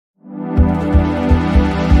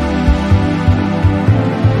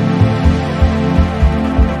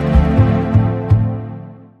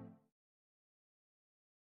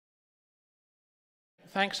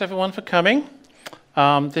Thanks everyone for coming.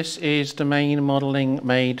 This is domain modeling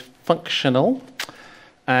made functional,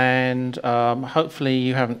 and hopefully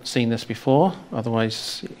you haven't seen this before,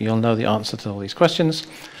 otherwise you'll know the answer to all these questions.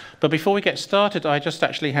 But before we get started, I just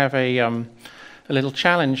actually have a little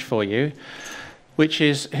challenge for you, which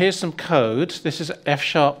is, here's some code. This is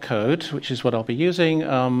F# code, which is what I'll be using.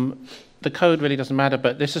 The code really doesn't matter,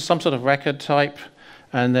 but this is some sort of record type,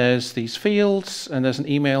 and there's these fields, and there's an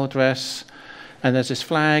email address, and there's this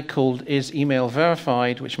flag called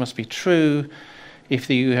isEmailVerified, which must be true if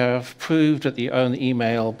you have proved that you own the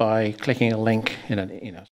email by clicking a link in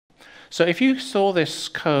an, So if you saw this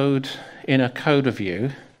code in a code review,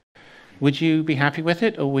 would you be happy with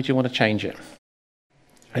it, or would you want to change it?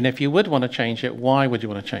 And if you would want to change it, why would you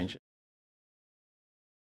want to change it?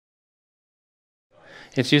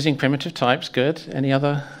 It's using primitive types, good. Any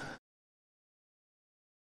other?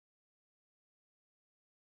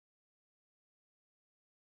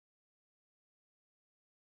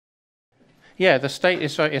 Yeah, the state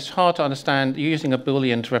is it's hard to understand. You're using a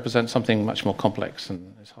Boolean to represent something much more complex,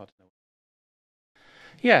 and it's hard to know.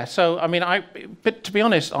 Yeah, so I mean, but to be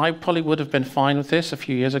honest, I probably would have been fine with this a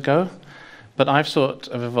few years ago, but I've sort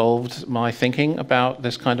of evolved my thinking about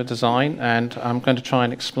this kind of design, and I'm going to try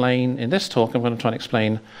and explain in this talk. I'm going to try and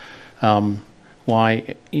explain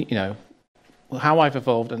why, how I've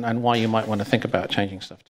evolved and why you might want to think about changing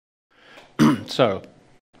stuff. So,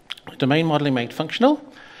 domain modeling made functional.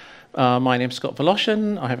 My name's Scott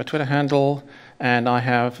Wlaschin. I have a Twitter handle, and I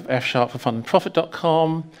have F# for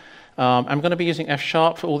funandprofit.com. I'm going to be using F#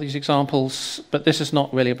 for all these examples, but this is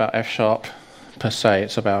not really about F# per se.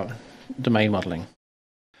 It's about domain modeling.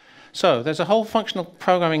 So there's a whole functional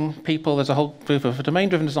programming people. There's a whole group of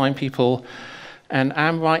domain-driven design people, and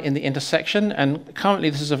I'm right in the intersection. And currently,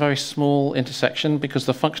 this is a very small intersection because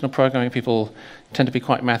the functional programming people tend to be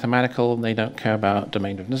quite mathematical, and they don't care about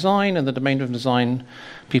domain-driven design. And the domain-driven design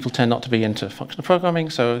people tend not to be into functional programming.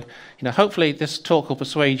 So, hopefully, this talk will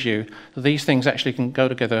persuade you that these things actually can go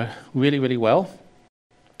together really, really well.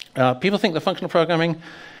 People think that functional programming,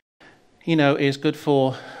 is good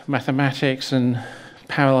for mathematics and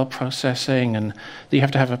parallel processing, and that you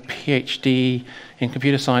have to have a PhD in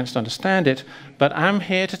computer science to understand it. But I'm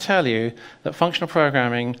here to tell you that functional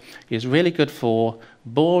programming is really good for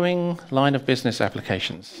boring line of business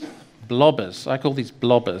applications. Blobbers. I call these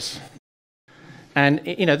blobbers. And,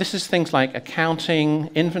 this is things like accounting,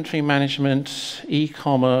 inventory management,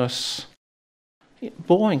 e-commerce,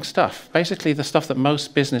 boring stuff. Basically, the stuff that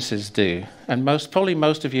most businesses do. And probably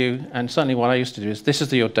most of you, and certainly what I used to do, is this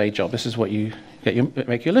is your day job. This is what you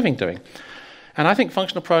make your living doing. And I think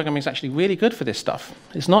functional programming is actually really good for this stuff.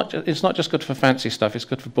 It's not just good for fancy stuff. It's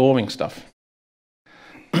good for boring stuff.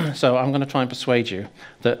 So I'm going to try and persuade you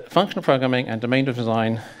that functional programming and domain-driven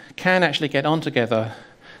design can actually get on together.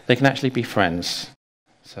 They can actually be friends.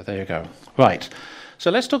 So there you go. Right. So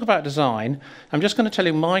let's talk about design. I'm just going to tell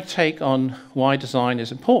you my take on why design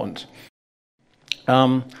is important.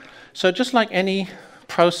 So just like any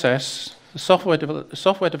process, software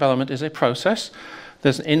development is a process.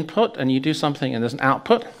 There's an input, and you do something, and there's an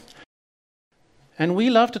output. And we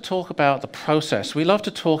love to talk about the process. We love to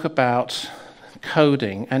talk about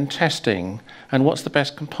coding and testing, and what's the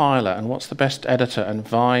best compiler, and what's the best editor, and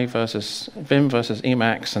Vim versus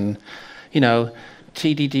Emacs, and,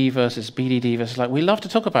 TDD versus BDD versus, we love to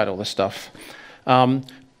talk about all this stuff.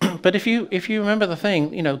 But if you remember the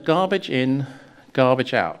thing, garbage in,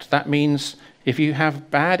 garbage out. That means if you have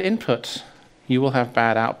bad inputs, you will have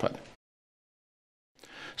bad output.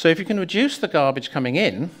 So if you can reduce the garbage coming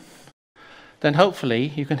in, then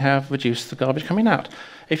hopefully you can reduce the garbage coming out.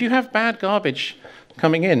 If you have bad garbage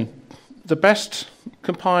coming in, the best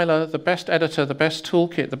compiler, the best editor, the best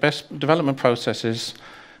toolkit, the best development processes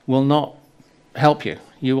will not help you.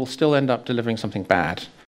 You will still end up delivering something bad.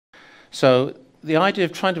 So the idea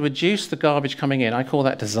of trying to reduce the garbage coming in, I call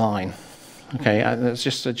that design. Okay, that's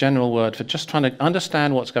just a general word for just trying to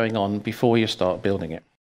understand what's going on before you start building it.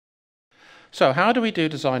 So how do we do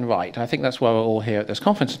design right? I think that's why we're all here at this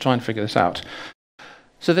conference to try and figure this out.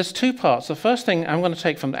 So there's two parts. The first thing I'm going to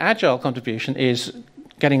take from the Agile contribution is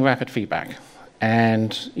getting rapid feedback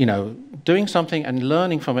and, doing something and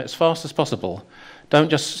learning from it as fast as possible. Don't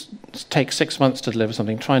just take 6 months to deliver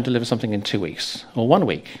something. Try and deliver something in 2 weeks or 1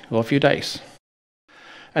 week or a few days.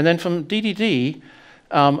 And then from DDD,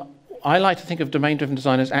 I like to think of domain-driven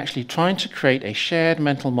design as actually trying to create a shared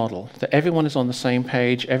mental model, that everyone is on the same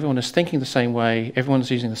page, everyone is thinking the same way, everyone is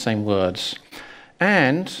using the same words.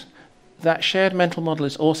 And that shared mental model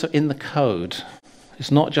is also in the code.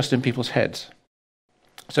 It's not just in people's heads.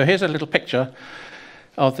 So here's a little picture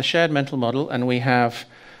of the shared mental model, and we have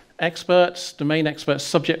experts, domain experts,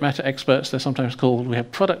 subject matter experts, they're sometimes called. We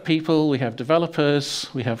have product people, we have developers,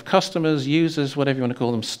 we have customers, users, whatever you want to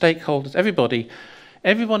call them, stakeholders, everybody.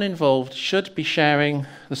 Everyone involved should be sharing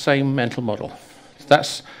the same mental model.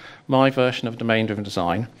 That's my version of domain-driven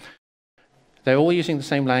design. They're all using the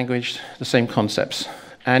same language, the same concepts.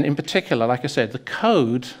 And in particular, like I said, the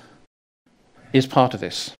code is part of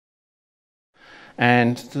this.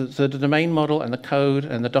 And the domain model and the code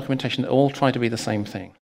and the documentation all try to be the same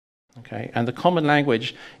thing. Okay? And the common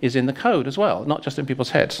language is in the code as well, not just in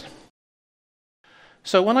people's heads.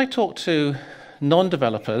 So when I talk to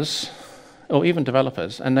non-developers, or even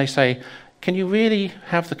developers, and they say, can you really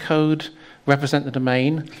have the code represent the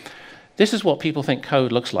domain? This is what people think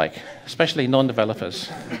code looks like, especially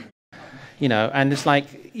non-developers. And it's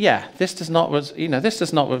like, yeah, this does not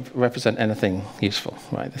represent anything useful,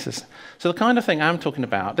 right? So the kind of thing I'm talking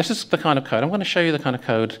about, this is the kind of code. I'm going to show you the kind of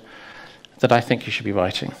code that I think you should be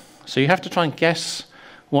writing. So you have to try and guess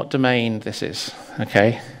what domain this is,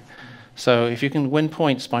 okay? So if you can win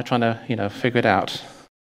points by trying to, figure it out.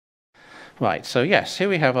 Right, so yes, here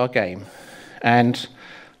we have our game. And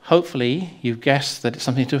hopefully you've guessed that it's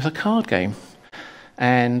something to do with a card game.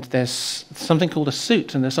 And there's something called a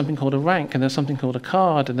suit, and there's something called a rank, and there's something called a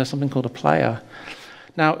card, and there's something called a player.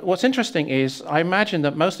 Now, what's interesting is I imagine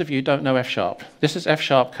that most of you don't know F#. This is F#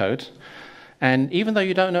 code. And even though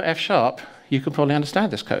you don't know F#, you can probably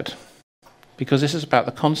understand this code, because this is about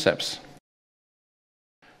the concepts.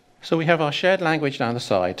 So we have our shared language down the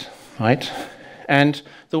side, right? And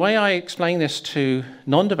the way I explain this to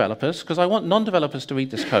non-developers, because I want non-developers to read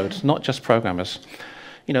this code, not just programmers.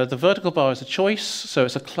 The vertical bar is a choice, so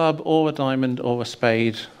it's a club or a diamond or a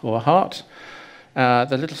spade or a heart.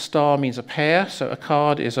 The little star means a pair, so a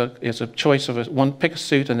card is a choice of pick a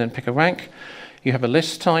suit and then pick a rank. You have a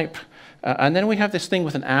list type, and then we have this thing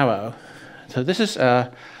with an arrow. So this is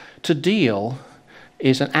to deal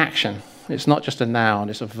is an action. It's not just a noun,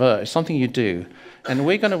 it's a verb, it's something you do. And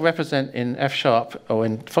we're going to represent in F# or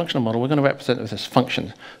in functional model, we're going to represent it with this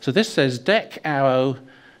function. So this says deck arrow,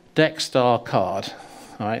 deck star card.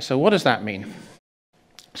 All right, so what does that mean?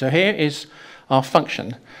 So here is our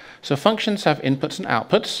function. So functions have inputs and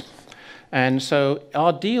outputs. And so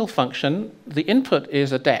our deal function, the input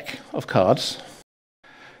is a deck of cards.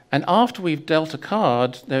 And after we've dealt a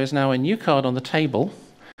card, there is now a new card on the table.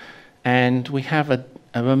 And we have a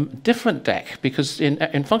different deck, because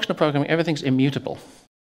in functional programming, everything's immutable.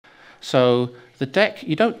 So the deck,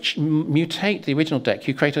 you don't mutate the original deck.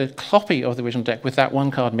 You create a copy of the original deck with that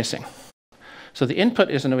one card missing. So the input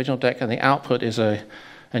is an original deck, and the output is a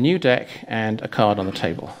new deck and a card on the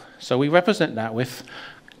table. So we represent that with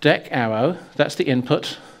deck arrow, that's the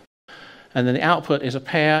input, and then the output is a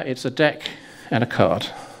pair, it's a deck and a card.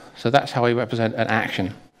 So that's how we represent an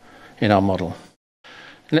action in our model.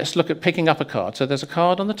 And let's look at picking up a card. So there's a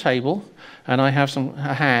card on the table, and I have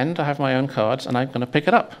a hand, I have my own cards, and I'm going to pick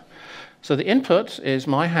it up. So the input is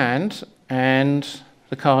my hand and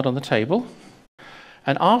the card on the table.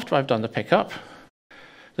 And after I've done the pickup,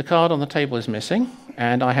 the card on the table is missing,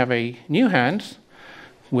 and I have a new hand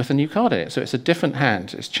with a new card in it. So it's a different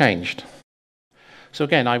hand, it's changed. So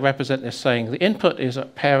again, I represent this saying the input is a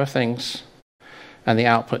pair of things, and the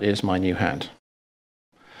output is my new hand.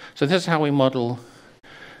 So this is how we model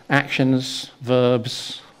actions,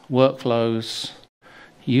 verbs, workflows,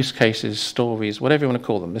 use cases, stories, whatever you want to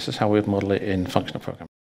call them. This is how we would model it in functional programming.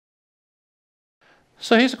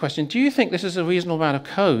 So here's a question. Do you think this is a reasonable amount of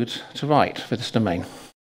code to write for this domain?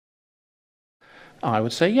 I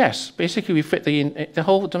would say yes. Basically, we fit the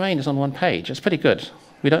whole domain is on one page. It's pretty good.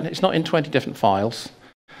 It's not in 20 different files.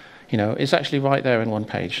 It's actually right there in one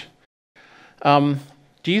page. Do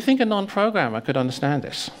you think a non-programmer could understand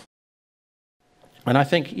this? And I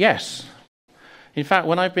think yes. In fact,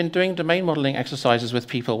 when I've been doing domain modeling exercises with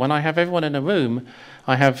people, when I have everyone in a room,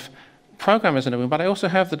 I have programmers in the room, but I also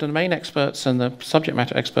have the domain experts and the subject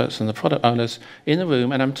matter experts and the product owners in the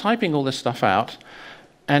room, and I'm typing all this stuff out,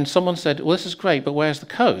 and someone said, well, this is great, but where's the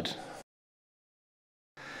code?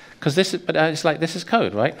 It's like, this is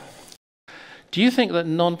code, right? Do you think that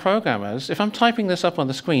non-programmers, if I'm typing this up on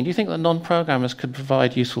the screen, do you think that non-programmers could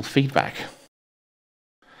provide useful feedback?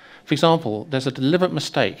 For example, there's a deliberate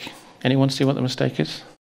mistake. Anyone see what the mistake is?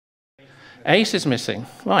 Ace is missing,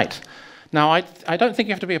 right. Now, I don't think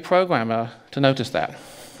you have to be a programmer to notice that,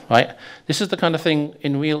 right? This is the kind of thing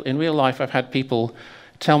in real life. I've had people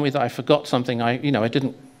tell me that I forgot something.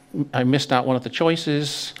 I missed out one of the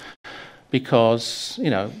choices because,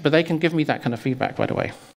 but they can give me that kind of feedback right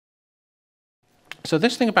away. So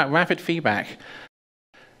this thing about rapid feedback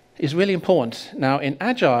is really important. Now, in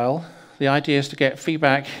Agile, the idea is to get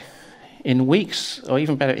feedback in weeks, or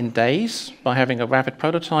even better, in days, by having a rapid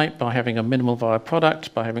prototype, by having a minimal viable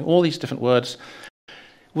product, by having all these different words.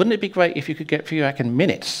 Wouldn't it be great if you could get feedback in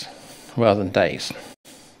minutes rather than days?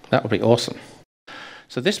 That would be awesome.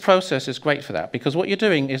 So this process is great for that, because what you're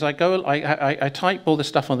doing is I type all this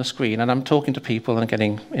stuff on the screen, and I'm talking to people and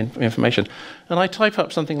getting information. And I type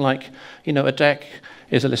up something like, a deck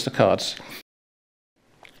is a list of cards.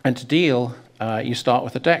 And to deal, you start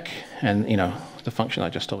with a deck and, the function I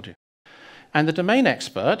just told you. And the domain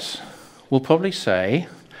expert will probably say,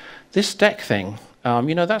 this deck thing,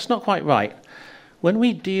 that's not quite right. When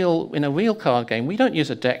we deal in a real card game, we don't use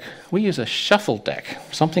a deck, we use a shuffled deck,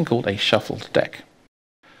 something called a shuffled deck.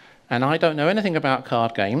 And I don't know anything about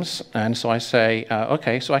card games, and so I say,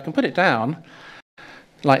 okay, so I can put it down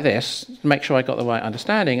like this, make sure I got the right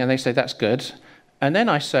understanding, and they say, that's good. And then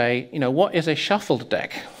I say, what is a shuffled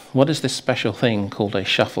deck? What is this special thing called a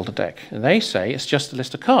shuffled deck? And they say, it's just a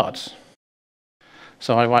list of cards.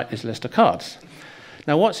 So I write this list of cards.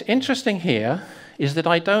 Now what's interesting here is that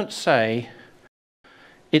I don't say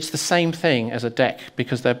it's the same thing as a deck,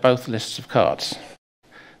 because they're both lists of cards.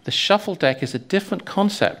 The shuffled deck is a different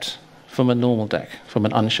concept from a normal deck, from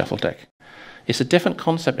an unshuffled deck. It's a different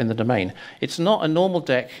concept in the domain. It's not a normal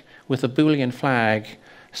deck with a Boolean flag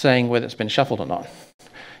saying whether it's been shuffled or not.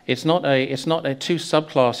 It's not two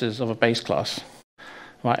subclasses of a base class.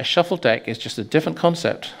 Right? A shuffled deck is just a different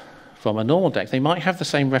concept from a normal deck. They might have the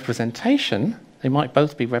same representation. They might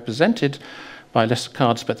both be represented by a list of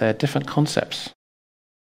cards, but they're different concepts.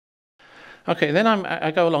 Okay, then I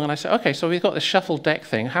go along and I say, okay, so we've got this shuffled deck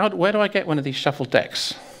thing. Where do I get one of these shuffled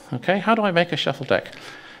decks? Okay, how do I make a shuffled deck?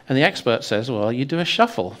 And the expert says, well, you do a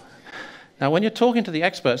shuffle. Now, when you're talking to the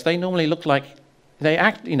experts, they normally look like, they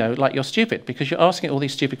act, like you're stupid, because you're asking all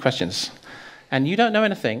these stupid questions. And you don't know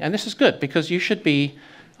anything. And this is good, because you should be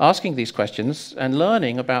asking these questions and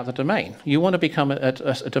learning about the domain. You want to become a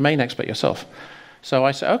domain expert yourself. So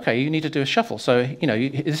I say, okay, you need to do a shuffle. So,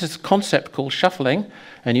 this is a concept called shuffling,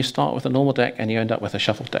 and you start with a normal deck and you end up with a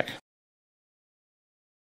shuffled deck.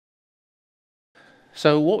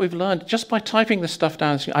 So what we've learned, just by typing this stuff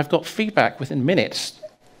down, I've got feedback within minutes.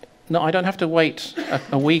 No, I don't have to wait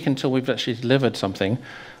a week until we've actually delivered something.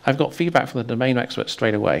 I've got feedback from the domain expert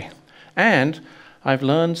straight away. And I've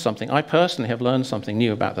learned something. I personally have learned something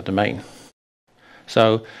new about the domain.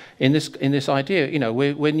 So in this idea,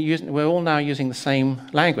 we're all now using the same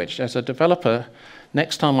language. As a developer,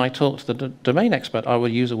 next time I talk to the domain expert, I will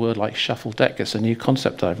use a word like shuffle deck. It's a new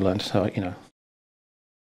concept I've learned.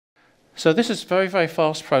 So this is a very, very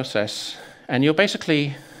fast process, and you're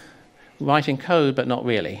basically writing code, but not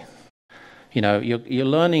really. You're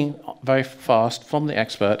learning very fast from the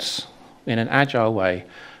experts in an agile way,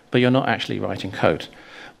 but you're not actually writing code.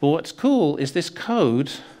 But what's cool is this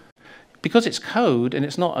code, because it's code and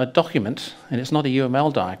it's not a document and it's not a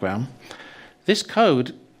UML diagram, this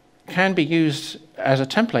code can be used as a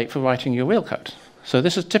template for writing your real code. So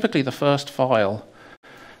this is typically the first file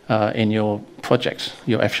in your project,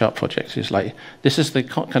 your F# project. Is like, this is the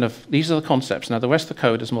these are the concepts. Now the rest of the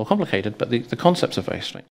code is more complicated, but the concepts are very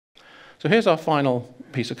straight. So here's our final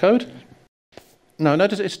piece of code. Now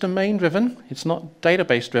notice it's domain driven, it's not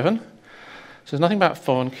database driven. So there's nothing about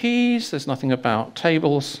foreign keys, there's nothing about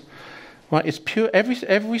tables. Right, it's pure,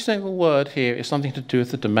 every single word here is something to do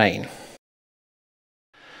with the domain.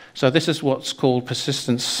 So this is what's called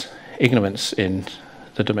persistence ignorance in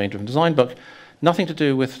the domain-driven design book. Nothing to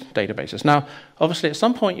do with databases. Now, obviously, at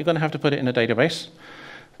some point, you're going to have to put it in a database.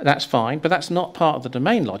 That's fine, but that's not part of the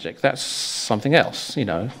domain logic. That's something else,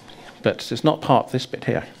 but it's not part of this bit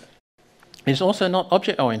here. It's also not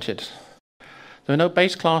object-oriented. There are no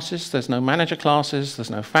base classes, there's no manager classes, there's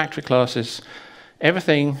no factory classes.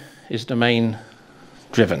 Everything is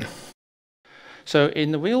domain-driven. So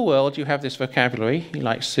in the real world, you have this vocabulary,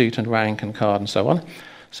 like suit and rank and card and so on.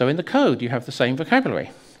 So in the code, you have the same vocabulary.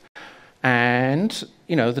 And,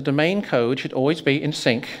 the domain code should always be in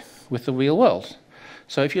sync with the real world.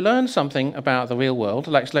 So if you learn something about the real world,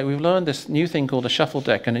 like we've learned this new thing called a shuffle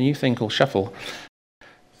deck and a new thing called shuffle,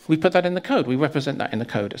 we put that in the code. We represent that in the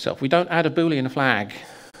code itself. We don't add a Boolean flag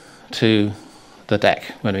to the deck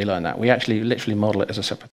when we learn that. We actually literally model it as a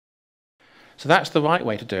separate. So that's the right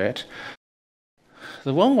way to do it.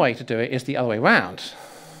 The wrong way to do it is the other way around.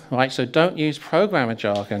 Right? So don't use programmer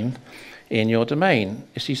jargon in your domain.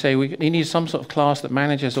 If you say we need some sort of class that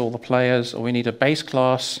manages all the players, or we need a base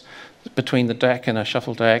class between the deck and a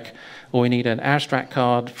shuffle deck, or we need an abstract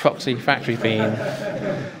card, proxy, factory bean,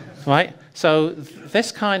 right? So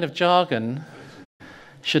this kind of jargon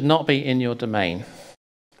should not be in your domain.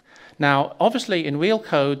 Now, obviously, in real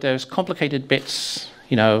code, there's complicated bits,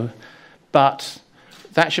 but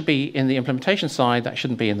that should be in the implementation side, that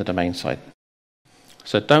shouldn't be in the domain side.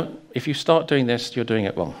 So if you start doing this, you're doing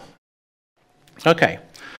it wrong. Okay,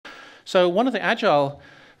 so one of the agile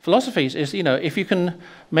philosophies is, if you can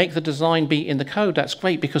make the design be in the code, that's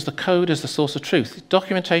great, because the code is the source of truth.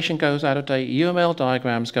 Documentation goes out of date, UML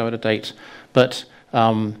diagrams go out of date, but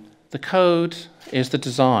the code is the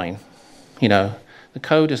design. The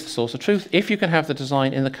code is the source of truth. If you can have the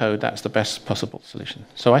design in the code, that's the best possible solution.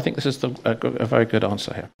 So I think this is a very good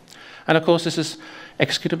answer here. And of course, this is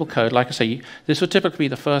executable code. Like I say, this would typically be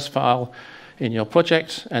the first file in your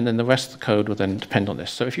project, and then the rest of the code will then depend on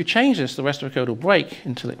this. So if you change this, the rest of the code will break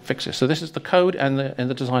until it fixes. So this is the code and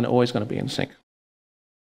the design are always going to be in sync.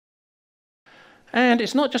 And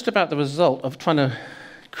it's not just about the result of trying to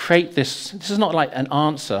create this. This is not like an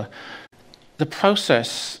answer. The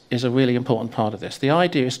process is a really important part of this. The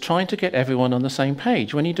idea is trying to get everyone on the same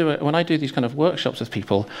page. When I do these kind of workshops with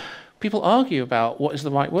people, people argue about what is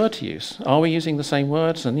the right word to use. Are we using the same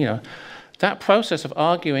words? And that process of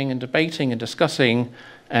arguing and debating and discussing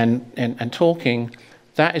and talking,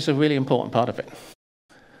 that is a really important part of it.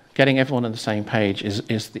 Getting everyone on the same page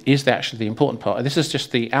is actually the important part. This is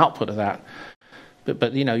just the output of that.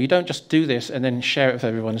 But you don't just do this and then share it with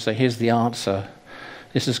everyone and say, here's the answer.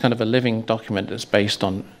 This is kind of a living document that's based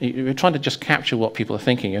on, you're trying to just capture what people are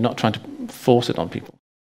thinking. You're not trying to force it on people.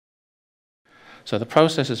 So the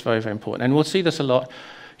process is very, very important. And we'll see this a lot.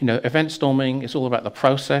 Event storming is all about the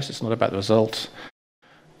process. It's not about the result.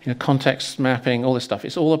 Context mapping, all this stuff.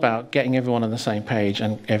 It's all about getting everyone on the same page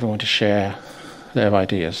and everyone to share their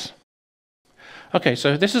ideas. Okay,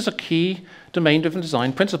 so this is a key domain-driven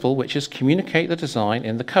design principle, which is communicate the design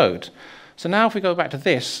in the code. So now if we go back to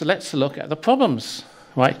this, let's look at the problems.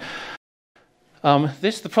 Right?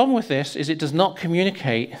 The problem with this is it does not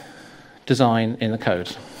communicate design in the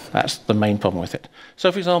code. That's the main problem with it.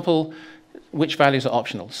 So for example, which values are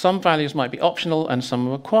optional? Some values might be optional and some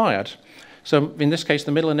are required. So in this case,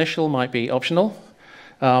 the middle initial might be optional,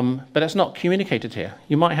 but it's not communicated here.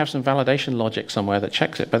 You might have some validation logic somewhere that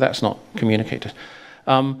checks it, but that's not communicated.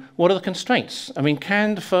 What are the constraints?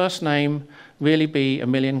 Can the first name really be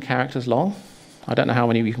 1,000,000 characters long? I don't know how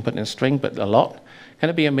many you can put in a string, but a lot. Can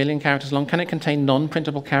it be 1,000,000 characters long? Can it contain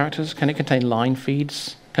non-printable characters? Can it contain line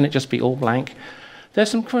feeds? Can it just be all blank? There's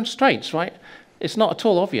some constraints, right? It's not at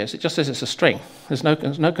all obvious. It just says it's a string. There's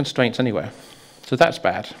no constraints anywhere. So that's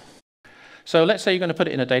bad. So let's say you're going to put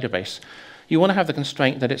it in a database. You want to have the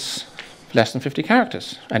constraint that it's less than 50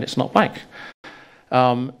 characters, and it's not blank.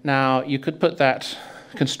 Now, you could put that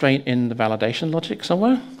constraint in the validation logic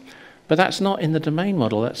somewhere, but that's not in the domain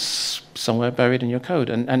model. That's somewhere buried in your code.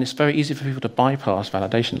 And it's very easy for people to bypass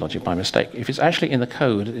validation logic by mistake. If it's actually in the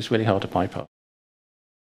code, it's really hard to bypass.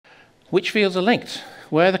 Which fields are linked?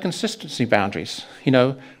 Where are the consistency boundaries?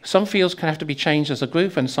 Some fields can have to be changed as a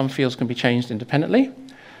group, and some fields can be changed independently.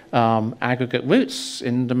 Aggregate roots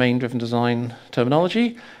in domain-driven design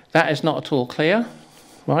terminology, that is not at all clear.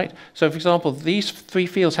 Right? So, for example, these 3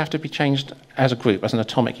 fields have to be changed as a group, as an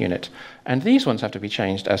atomic unit, and these ones have to be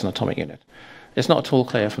changed as an atomic unit. It's not at all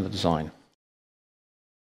clear from the design.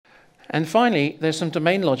 And finally, there's some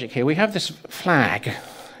domain logic here. We have this flag,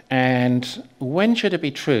 and when should it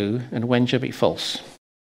be true and when should it be false?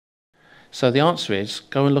 So the answer is,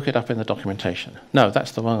 go and look it up in the documentation. No,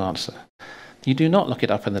 that's the wrong answer. You do not look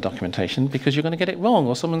it up in the documentation because you're going to get it wrong,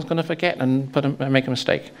 or someone's going to forget and make a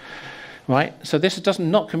mistake. Right? So this does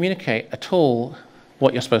not communicate at all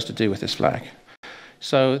what you're supposed to do with this flag.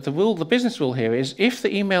 So the business rule here is if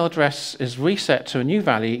the email address is reset to a new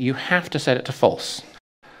value, you have to set it to false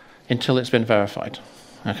until it's been verified.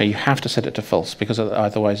 Okay, you have to set it to false because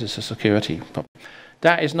otherwise it's a security problem.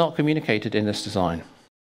 That is not communicated in this design.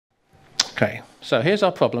 Okay, so here's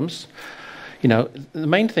our problems. The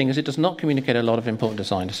main thing is it does not communicate a lot of important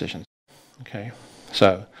design decisions. Okay,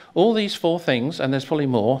 so all these 4 things, and there's probably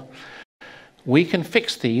more, we can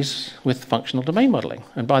fix these with functional domain modeling.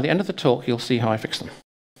 And by the end of the talk, you'll see how I fix them.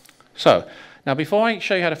 So, now before I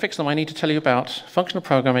show you how to fix them, I need to tell you about functional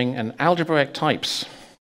programming and algebraic types.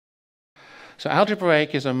 So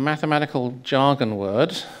algebraic is a mathematical jargon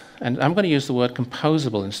word, and I'm going to use the word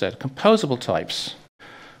composable instead. Composable types.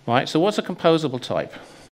 Right? So what's a composable type?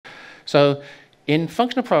 So in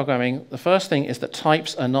functional programming, the first thing is that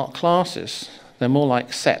types are not classes. They're more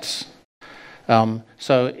like sets.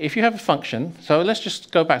 So if you have a function, so let's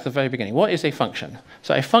just go back to the very beginning. What is a function?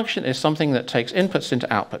 So a function is something that takes inputs into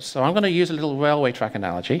outputs. So I'm going to use a little railway track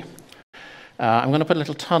analogy. I'm going to put a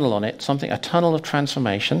little tunnel on it, a tunnel of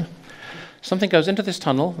transformation. Something goes into this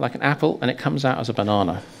tunnel, like an apple, and it comes out as a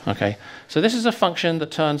banana. Okay? So this is a function that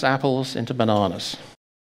turns apples into bananas.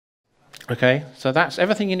 Okay? So that's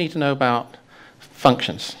everything you need to know about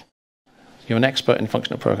functions. You're an expert in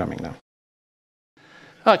functional programming now.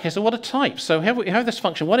 Okay, so what are types? So we have this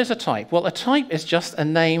function. What is a type? Well, a type is just a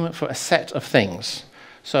name for a set of things.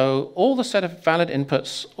 So all the set of valid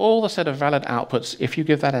inputs, all the set of valid outputs, if you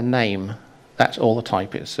give that a name, that's all the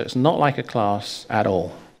type is. So it's not like a class at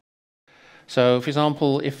all. So, for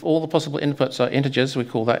example, if all the possible inputs are integers, we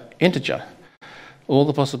call that integer. All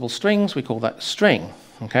the possible strings, we call that string,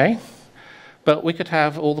 okay? But we could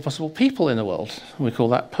have all the possible people in the world, and we call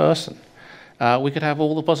that person. We could have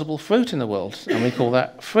all the possible fruit in the world, and we call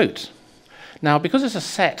that fruit. Now, because it's a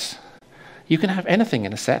set, you can have anything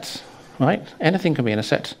in a set, right? Anything can be in a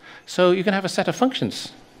set. So you can have a set of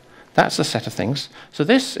functions. That's a set of things. So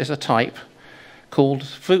this is a type called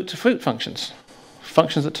fruit-to-fruit functions.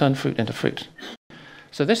 Functions that turn fruit into fruit.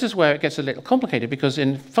 So this is where it gets a little complicated, because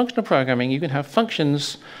in functional programming you can have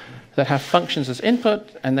functions that have functions as input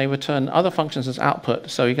and they return other functions as output.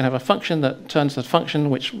 So you can have a function that turns the function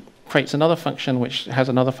which creates another function which has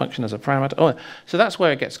another function as a parameter. Oh, so that's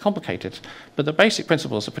where it gets complicated. But the basic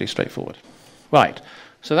principles are pretty straightforward. Right,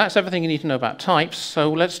 so that's everything you need to know about types.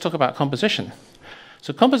 So let's talk about composition.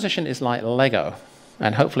 So composition is like Lego,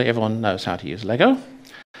 and hopefully everyone knows how to use Lego.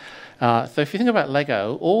 So if you think about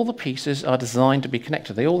Lego, all the pieces are designed to be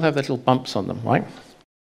connected. They all have little bumps on them, right?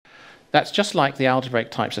 That's just like the algebraic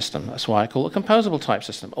type system. That's why I call it a composable type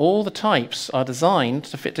system. All the types are designed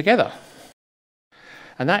to fit together.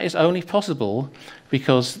 And that is only possible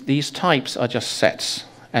because these types are just sets.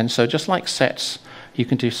 And so just like sets, you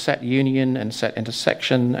can do set union and set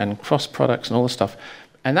intersection and cross products and all this stuff.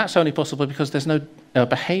 And that's only possible because there's no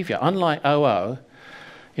behavior. Unlike OO,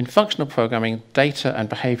 in functional programming, data and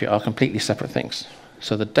behavior are completely separate things.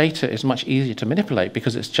 So the data is much easier to manipulate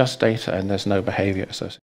because it's just data and there's no behavior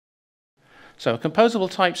associated. So a composable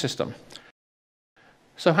type system.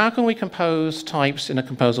 So how can we compose types in a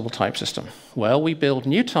composable type system? Well, we build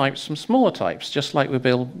new types from smaller types, just like we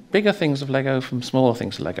build bigger things of Lego from smaller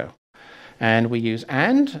things of Lego. And we use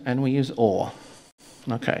and we use or.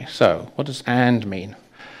 Okay, so what does and mean?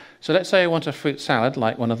 So let's say I want a fruit salad,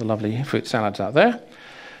 like one of the lovely fruit salads out there.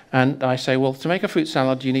 And I say, well, to make a fruit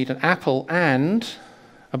salad, you need an apple and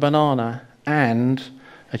a banana and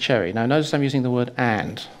a cherry. Now, notice I'm using the word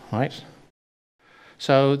and, right?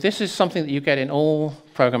 So this is something that you get in all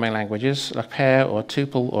programming languages, a pair or a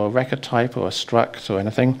tuple or a record type or a struct or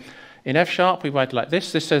anything. In F# we write it like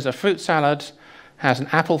this. This says a fruit salad has an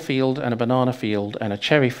apple field and a banana field and a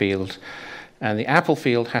cherry field. And the apple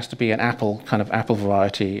field has to be an apple, kind of apple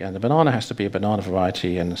variety, and the banana has to be a banana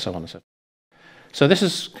variety, and so on and so forth. So this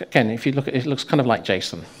is, again, if you look at it, it looks kind of like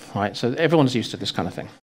JSON, right? So everyone's used to this kind of thing.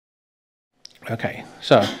 Okay,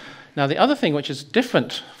 so now the other thing which is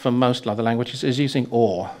different from most other languages is using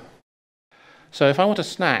or. So if I want a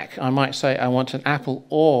snack, I might say I want an apple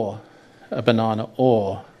or a banana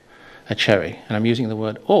or a cherry, and I'm using the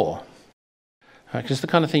word or. Right, 'cause it's the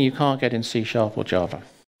kind of thing you can't get in C# or Java.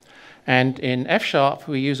 And in F#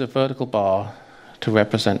 we use a vertical bar to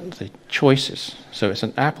represent the choices. So it's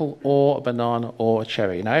an apple or a banana or a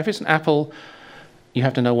cherry. Now, if it's an apple, you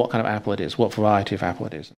have to know what kind of apple it is, what variety of apple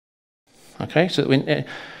it is. Okay, so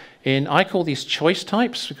I call these choice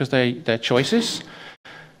types because they're choices.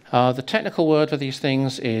 The technical word for these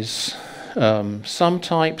things is sum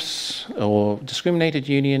types or discriminated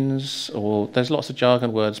unions, or there's lots of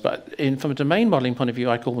jargon words, but from a domain modeling point of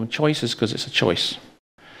view, I call them choices because it's a choice.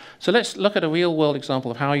 So let's look at a real-world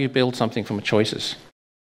example of how you build something from choices.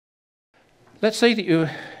 Let's say that you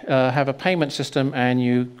have a payment system and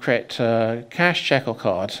you create cash, check, or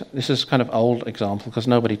card. This is kind of old example because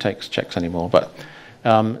nobody takes checks anymore. But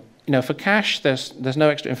for cash, there's no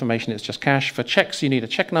extra information. It's just cash. For checks, you need a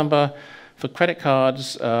check number. For credit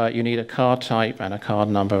cards, you need a card type and a card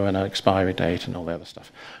number and an expiry date and all the other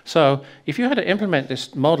stuff. So if you had to implement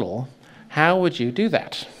this model, how would you do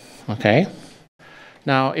that? Okay.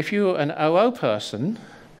 Now, if you're an OO person,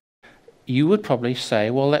 you would probably say,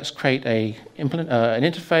 well, let's create an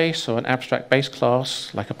interface or an abstract base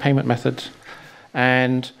class, like a payment method,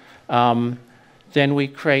 and then we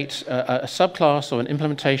create a subclass or an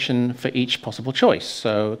implementation for each possible choice.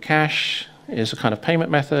 So cash is a kind of payment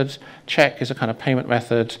method, check is a kind of payment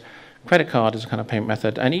method, credit card is a kind of payment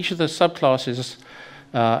method, and each of the subclasses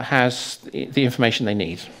has the information they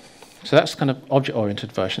need. So that's the kind of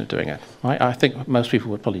object-oriented version of doing it. Right? I think most people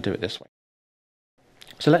would probably do it this way.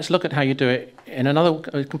 So let's look at how you do it in a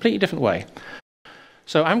completely different way.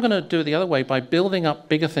 So I'm going to do it the other way by building up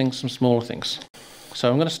bigger things from smaller things. So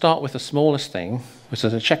I'm going to start with the smallest thing, which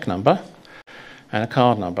is a check number and a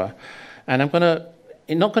card number. And I'm going to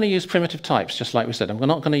not going to use primitive types, just like we said. I'm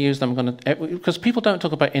not going to use them. Because people don't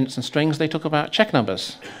talk about ints and strings. They talk about check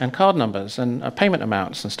numbers and card numbers and payment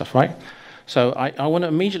amounts and stuff, right? So I want to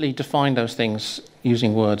immediately define those things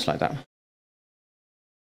using words like that.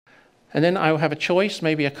 And then I will have a choice.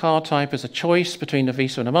 Maybe a card type is a choice between a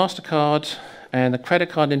Visa and a MasterCard. And the credit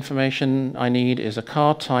card information I need is a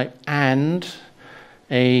card type and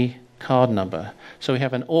a card number. So we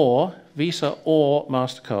have an or, Visa or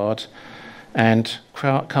MasterCard, and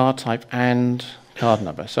card type and card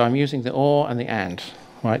number. So I'm using the or and the and,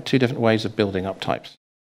 right? Two different ways of building up types.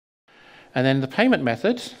 And then the payment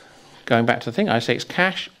method, going back to the thing, I say it's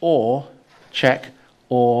cash or check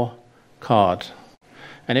or card.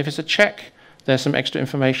 And if it's a check, there's some extra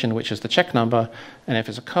information, which is the check number. And if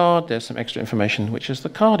it's a card, there's some extra information, which is the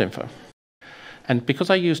card info. And because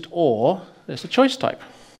I used or, there's a choice type.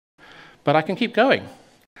 But I can keep going.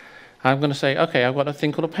 I'm going to say, okay, I've got a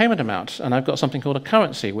thing called a payment amount, and I've got something called a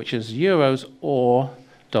currency, which is euros or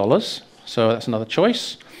dollars. So that's another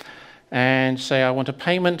choice. And say I want a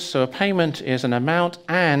payment. So a payment is an amount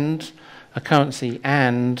and a currency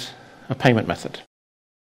and a payment method.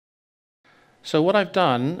 So what I've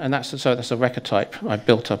done, and that's a record type. I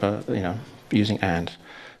built up using and.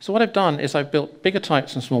 So what I've done is I've built bigger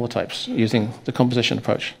types and smaller types using the composition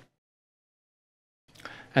approach.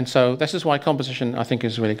 And so this is why composition, I think,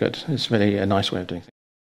 is really good. It's really a nice way of doing things.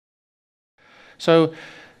 So,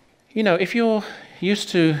 if you're used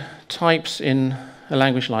to types in a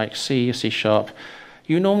language like C or C#,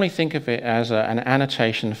 you normally think of it as an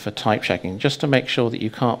annotation for type checking, just to make sure that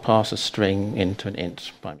you can't pass a string into an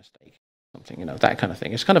int by mistake. Something, that kind of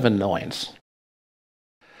thing. It's kind of an annoyance.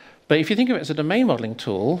 But if you think of it as a domain modeling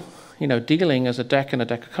tool, dealing as a deck and a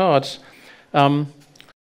deck of cards,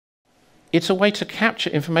 it's a way to capture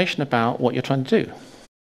information about what you're trying to do.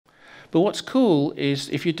 But what's cool is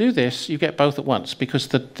if you do this, you get both at once, because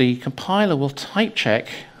the compiler will type check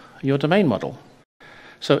your domain model.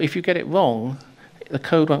 So if you get it wrong, the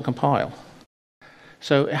code won't compile.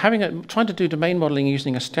 So trying to do domain modeling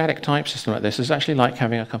using a static type system like this is actually like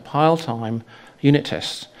having a compile time unit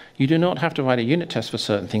test. You do not have to write a unit test for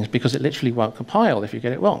certain things because it literally won't compile if you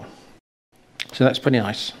get it wrong. So that's pretty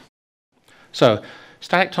nice. So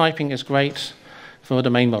static typing is great for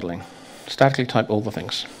domain modeling. Statically type all the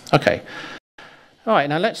things. Okay. All right,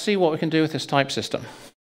 now let's see what we can do with this type system.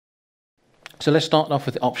 So let's start off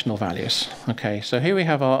with the optional values. Okay, so here we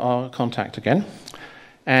have our contact again.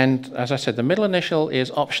 And as I said, the middle initial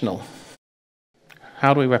is optional.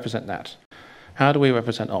 How do we represent that? How do we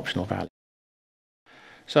represent optional value?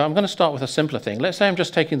 So I'm going to start with a simpler thing. Let's say I'm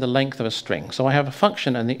just taking the length of a string. So I have a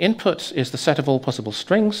function, and the input is the set of all possible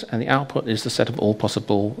strings, and the output is the set of all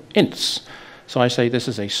possible ints. So I say this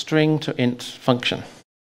is a string to int function.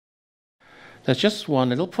 There's just one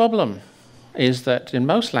little problem, is that in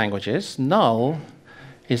most languages, null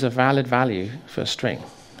is a valid value for a string.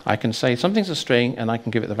 I can say something's a string, and I can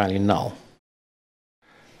give it the value null.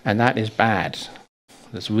 And that is bad.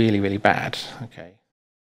 That's really, really bad. Okay.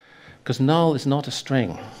 Because null is not a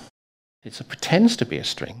string. It pretends to be a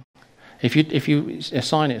string. If you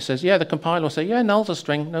assign it, it says, yeah, the compiler will say, yeah, null's a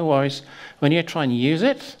string, no worries. When you try and use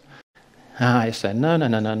it, it said, no,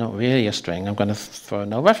 not really a string. I'm going to throw a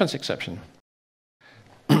no reference exception.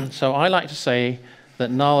 So I like to say that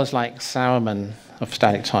null is like Saruman of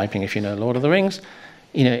static typing, if you know Lord of the Rings.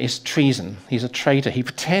 It's treason. He's a traitor. He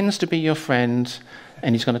pretends to be your friend,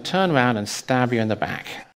 and he's going to turn around and stab you in the back.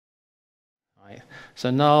 So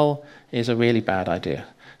null is a really bad idea.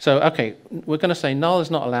 So, okay, we're going to say null is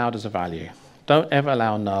not allowed as a value. Don't ever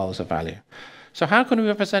allow null as a value. So how can we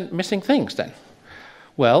represent missing things then?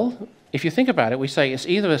 Well, if you think about it, we say it's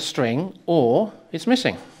either a string or it's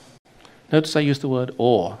missing. Notice I use the word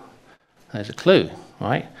or. There's a clue,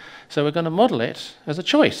 right? So we're going to model it as a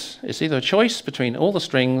choice. It's either a choice between all the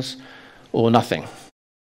strings or nothing.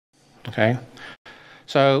 Okay?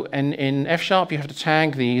 So in F# you have to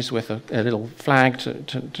tag these with a little flag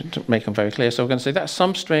to make them very clear. So we're going to say that's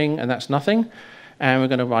some string and that's nothing, and we're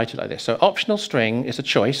going to write it like this. So optional string is a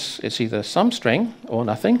choice. It's either some string or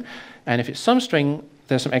nothing, and if it's some string,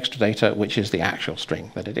 there's some extra data, which is the actual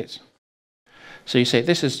string that it is. So you say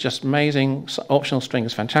this is just amazing, so optional string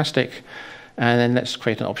is fantastic, and then let's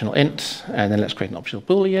create an optional int, and then let's create an optional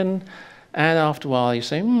boolean, and after a while you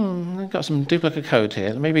say, I've got some duplicate code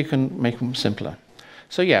here, maybe we can make them simpler.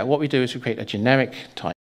 So yeah, what we do is we create a generic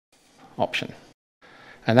type option.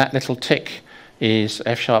 And that little tick is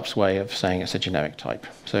F# way of saying it's a generic type.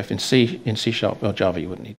 So if in C# or Java you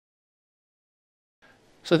wouldn't need.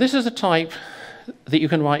 So this is a type that you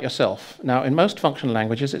can write yourself. Now in most functional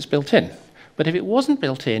languages it's built in. But if it wasn't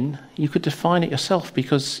built in, you could define it yourself,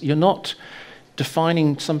 because you're not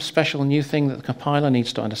defining some special new thing that the compiler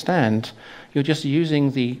needs to understand. You're just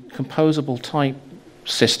using the composable type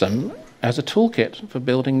system as a toolkit for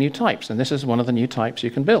building new types, and this is one of the new types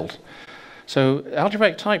you can build. So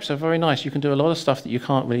algebraic types are very nice. You can do a lot of stuff that you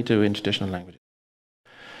can't really do in traditional languages.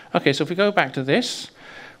 Okay, so if we go back to this,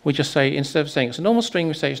 we just say, instead of saying it's a normal string,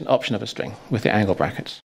 we say it's an option of a string with the angle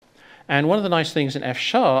brackets. And one of the nice things in F#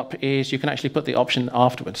 is you can actually put the option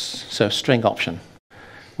afterwards, so string option,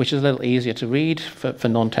 which is a little easier to read for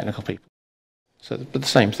non-technical people. So, but the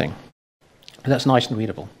same thing. And that's nice and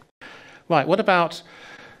readable. Right, what about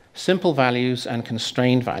simple values and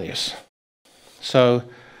constrained values? So,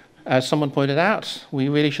 as someone pointed out, we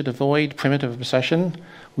really should avoid primitive procession.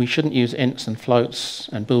 We shouldn't use ints and floats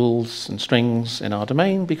and bools and strings in our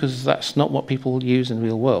domain because that's not what people use in the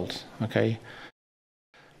real world. Okay.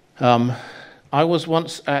 I was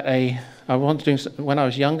once when I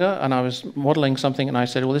was younger, and I was modeling something, and I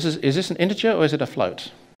said, "Well, is this an integer or is it a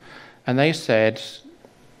float?" And they said,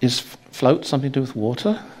 "Is float something to do with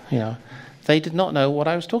water?" You know, they did not know what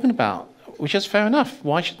I was talking about, which is fair enough.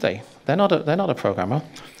 Why should they? They're not a programmer.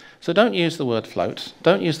 So don't use the word float.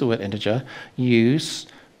 Don't use the word integer. Use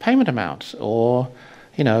payment amount or,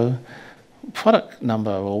 you know, product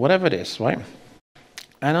number or whatever it is, right?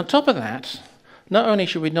 And on top of that, not only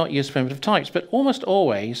should we not use primitive types, but almost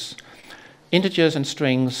always integers and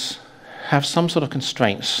strings have some sort of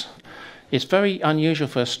constraints. It's very unusual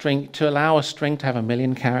for a string to allow a string to have 1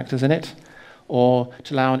 million characters in it, or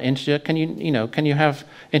to allow an integer. Can you have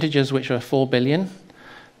integers which are 4 billion?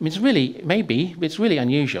 I mean, it's really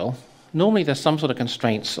unusual. Normally, there's some sort of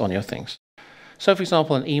constraints on your things. So, for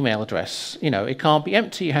example, an email address, it can't be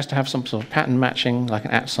empty. It has to have some sort of pattern matching, like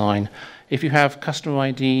an @ sign. If you have customer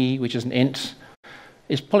ID, which is an int,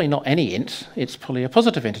 it's probably not any int. It's probably a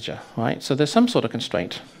positive integer, right? So there's some sort of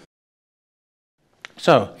constraint.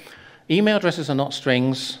 So, email addresses are not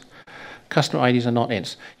strings. Customer IDs are not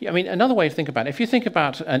ints. I mean, another way to think about it, if you think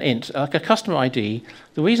about an int, like a customer ID,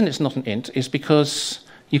 the reason it's not an int is because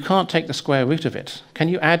you can't take the square root of it. Can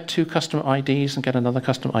you add 2 customer IDs and get another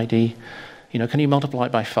customer ID? Can you multiply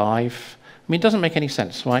it by 5? I mean, it doesn't make any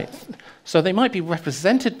sense, right? So they might be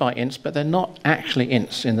represented by ints, but they're not actually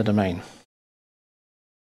ints in the domain.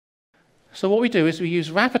 So what we do is we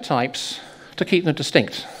use wrapper types to keep them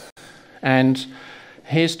distinct. And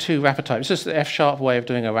here's 2 wrapper types. This is the F# way of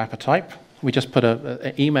doing a wrapper type. We just put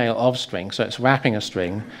an email of string, so it's wrapping a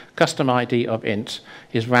string. Custom ID of int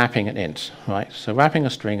is wrapping an int, right? So wrapping a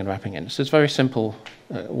string and wrapping int. So it's very simple,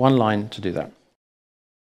 one line to do that.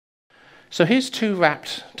 So here's 2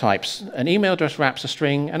 wrapped types. An email address wraps a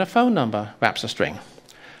string, and a phone number wraps a string.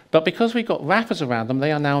 But because we've got wrappers around them,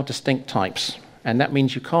 they are now distinct types. And that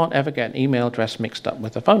means you can't ever get an email address mixed up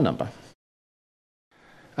with a phone number.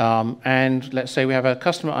 And let's say we have a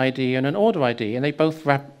customer ID and an order ID, and they both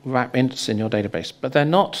wrap ints in your database, but they're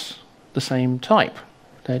not the same type.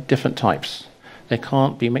 They're different types. They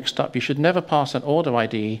can't be mixed up. You should never pass an order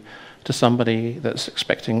ID to somebody that's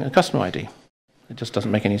expecting a customer ID. It just doesn't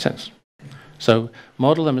make any sense. So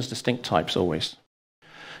model them as distinct types always.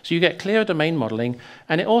 So you get clear domain modeling,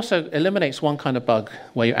 and it also eliminates one kind of bug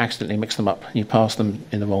where you accidentally mix them up and you pass them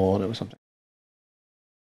in the wrong order or something.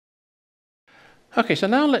 Okay, so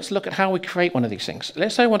now let's look at how we create one of these things.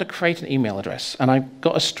 Let's say I want to create an email address, and I've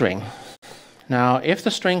got a string. Now, if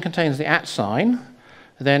the string contains the @ sign,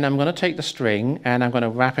 then I'm going to take the string and I'm going to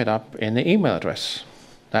wrap it up in the email address.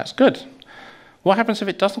 That's good. What happens if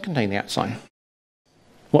it doesn't contain the @ sign?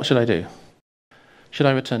 What should I do? Should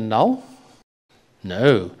I return null?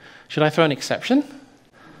 No. Should I throw an exception?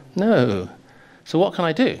 No. So what can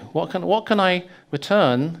I do? What can I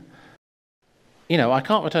return? I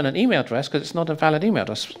can't return an email address because it's not a valid email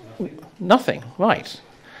address. Nothing, right?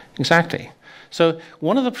 Exactly. So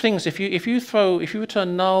one of the things, if you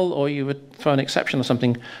return null or you would throw an exception or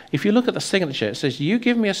something, if you look at the signature, it says you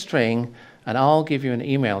give me a string and I'll give you an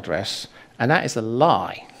email address, and that is a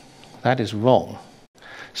lie. That is wrong.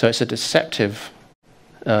 So it's a deceptive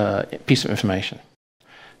piece of information.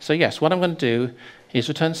 So yes, what I'm going to do is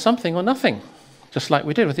return something or nothing, just like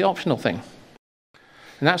we did with the optional thing.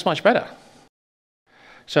 And that's much better.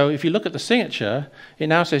 So if you look at the signature, it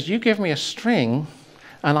now says, you give me a string,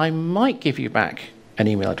 and I might give you back an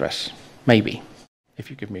email address. Maybe, if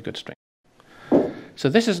you give me a good string. So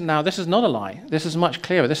this is not a lie. This is much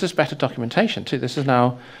clearer. This is better documentation, too. This is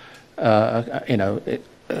now a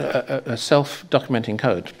self-documenting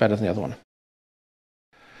code, better than the other one.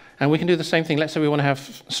 And we can do the same thing. Let's say we want to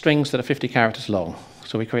have strings that are 50 characters long.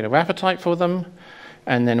 So we create a wrapper type for them,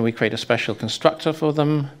 and then we create a special constructor for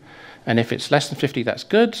them. And if it's less than 50, that's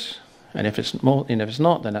good. And if it's more, if it's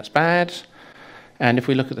not, then that's bad. And if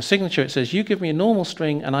we look at the signature, it says, you give me a normal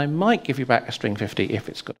string, and I might give you back a string 50 if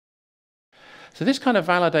it's good. So this kind of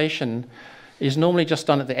validation is normally just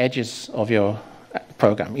done at the edges of your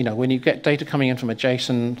program. You know, when you get data coming in from a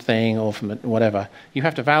JSON thing or from whatever, you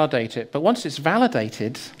have to validate it. But once it's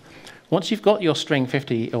validated, once you've got your string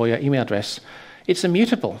 50 or your email address, it's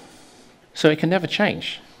immutable. So it can never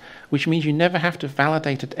change, which means you never have to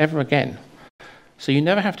validate it ever again. So you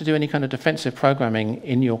never have to do any kind of defensive programming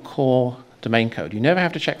in your core domain code. You never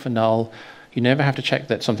have to check for null. You never have to check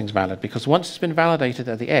that something's valid, because once it's been validated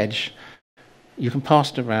at the edge, you can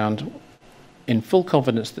pass it around in full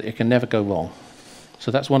confidence that it can never go wrong. So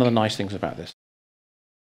that's one of the nice things about this.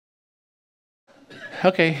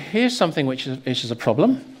 Okay, here's something which is a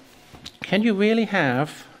problem. Can you really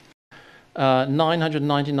have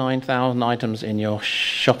 999,000 items in your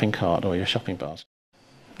shopping cart or your shopping basket?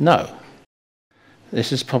 No.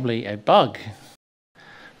 This is probably a bug,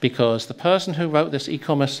 because the person who wrote this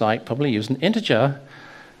e-commerce site probably used an integer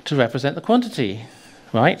to represent the quantity,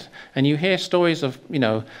 right? And you hear stories of, you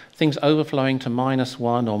know, things overflowing to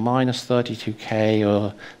 -1 or -32K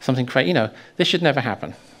or something crazy. You know, this should never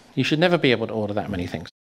happen. You should never be able to order that many things.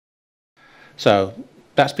 So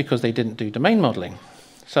that's because they didn't do domain modeling.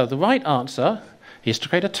 So the right answer is to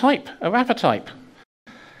create a type, a wrapper type.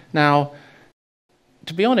 Now,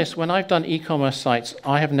 to be honest, when I've done e-commerce sites,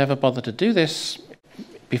 I have never bothered to do this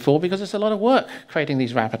before, because it's a lot of work creating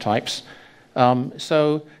these wrapper types.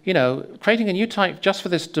 So, you know, creating a new type just for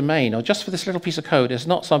this domain or just for this little piece of code is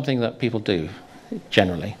not something that people do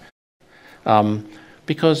generally,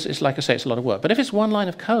 because it's, like I say, it's a lot of work. But if it's one line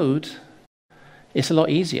of code, it's a lot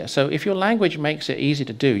easier. So if your language makes it easy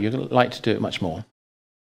to do, you're like to do it much more.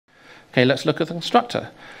 Okay, let's look at the constructor.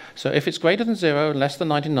 So if it's greater than 0 and less than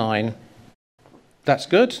 99, that's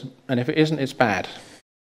good, and if it isn't, it's bad.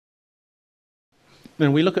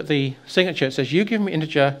 When we look at the signature, it says, you give me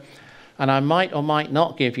integer, and I might or might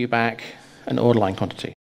not give you back an order line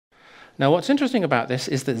quantity. Now, what's interesting about this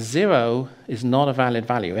is that 0 is not a valid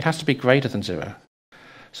value. It has to be greater than 0.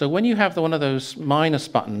 So when you have one of those minus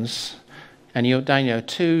buttons, and you're down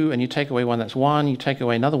 2, and you take away one that's 1, you take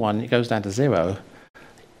away another one, it goes down to 0,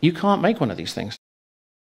 you can't make one of these things.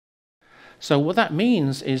 So what that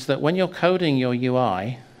means is that when you're coding your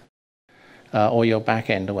UI or your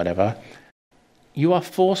backend or whatever, you are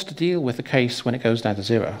forced to deal with the case when it goes down to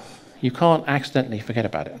 0. You can't accidentally forget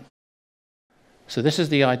about it. So this is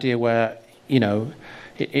the idea where, you know,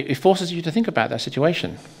 it forces you to think about that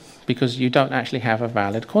situation, because you don't actually have a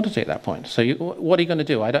valid quantity at that point. So what are you going to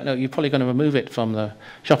do? I don't know. You're probably going to remove it from the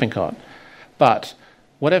shopping cart. But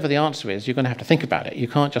whatever the answer is, you're going to have to think about it. You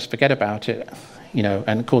can't just forget about it, you know,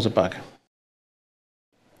 and cause a bug.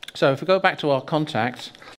 So if we go back to our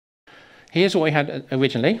contact, here's what we had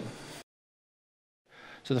originally.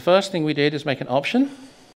 So the first thing we did is make an option.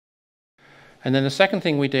 And then the second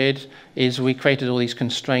thing we did is we created all these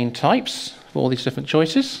constrained types for all these different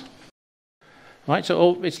choices. Right,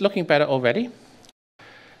 so it's looking better already.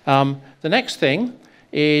 The next thing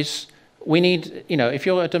is we need, you know, if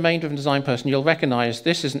you're a domain-driven design person, you'll recognize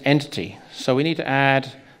this is an entity. So we need to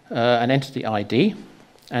add an entity ID.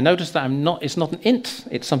 And notice that it's not an int,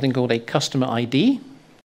 it's something called a customer ID,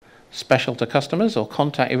 special to customers, or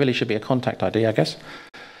contact. It really should be a contact ID, I guess.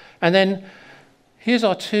 And then here's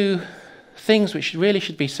our two things which really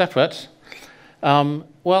should be separate.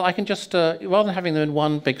 Well, I can just, rather than having them in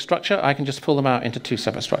one big structure, I can just pull them out into two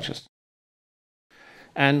separate structures.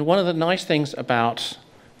 And one of the nice things about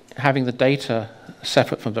having the data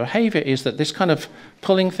separate from the behavior is that this kind of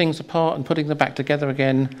pulling things apart and putting them back together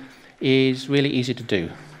again is really easy to do,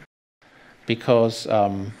 because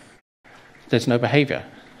there's no behavior.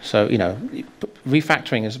 So, you know,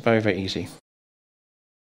 refactoring is very, very easy.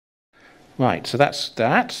 Right, so that's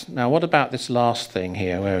that. Now, what about this last thing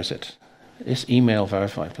here? Where is it? This email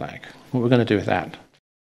verify flag. What we're going to do with that?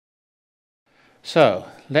 So,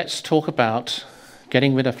 let's talk about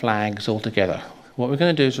getting rid of flags altogether. What we're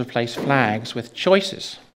going to do is replace flags with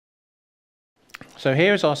choices. So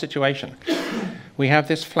here's our situation. We have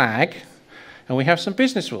this flag, and we have some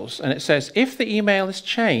business rules. And it says, if the email is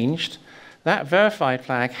changed, that verified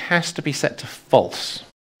flag has to be set to false.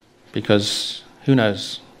 Because who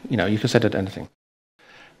knows, you know, you can set it to anything.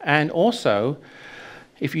 And also,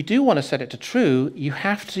 if you do want to set it to true, you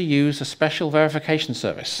have to use a special verification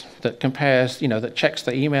service that compares, you know, that checks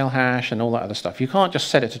the email hash and all that other stuff. You can't just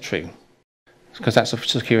set it to true, because that's a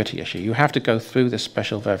security issue. You have to go through this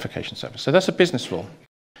special verification service. So that's a business rule.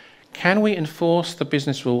 Can we enforce the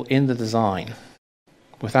business rule in the design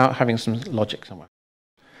without having some logic somewhere?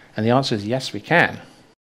 And the answer is yes, we can.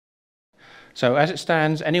 So as it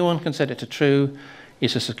stands, anyone can set it to true.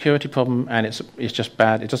 it's a security problem, and it's just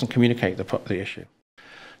bad. It doesn't communicate the issue.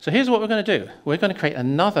 So here's what we're going to do. We're going to create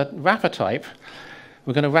another wrapper type.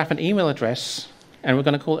 We're going to wrap an email address, and we're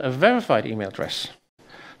going to call it a verified email address.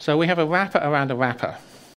 So we have a wrapper around a wrapper.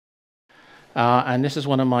 And this is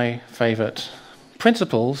one of my favorite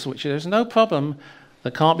principles, which is no problem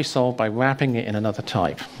that can't be solved by wrapping it in another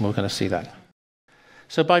type. We're going to see that.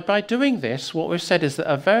 So by doing this, what we've said is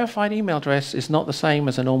that a verified email address is not the same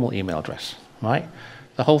as a normal email address, right?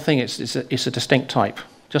 The whole thing is a distinct type.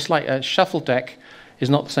 Just like a shuffle deck is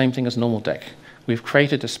not the same thing as a normal deck. We've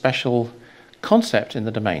created a special concept in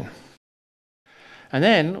the domain. And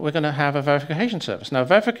then we're going to have a verification service. Now,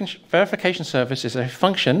 verification service is a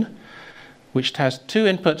function which has 2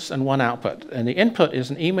 inputs and 1 output. And the input is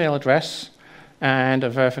an email address and a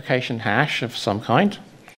verification hash of some kind.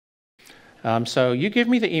 So you give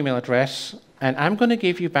me the email address, and I'm going to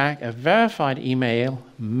give you back a verified email,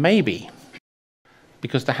 maybe,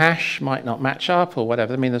 because the hash might not match up or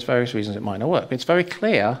whatever. I mean, there's various reasons it might not work. It's very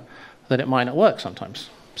clear that it might not work sometimes.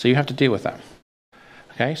 So you have to deal with that.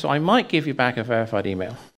 Okay, so I might give you back a verified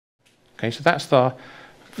email. Okay, so that's the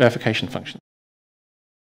verification function.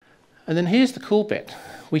 And then here's the cool bit.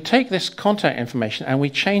 We take this contact information and we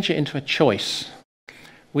change it into a choice.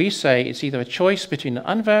 We say it's either a choice between an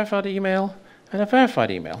unverified email and a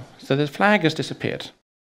verified email. So the flag has disappeared.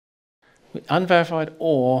 Unverified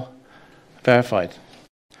or verified.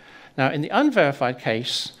 Now, in the unverified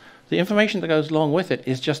case, the information that goes along with it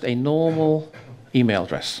is just a normal email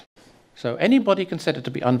address. So anybody can set it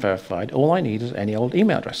to be unverified. All I need is any old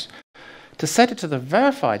email address. To set it to the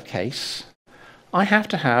verified case, I have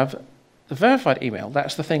to have the verified email.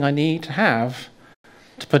 That's the thing I need to have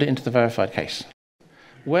to put it into the verified case.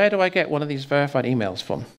 Where do I get one of these verified emails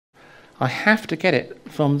from? I have to get it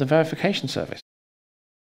from the verification service.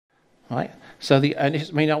 Right? So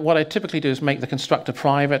what I typically do is make the constructor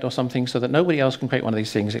private or something so that nobody else can create one of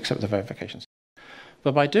these things except the verification service.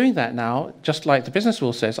 But by doing that now, just like the business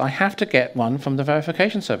rule says, I have to get one from the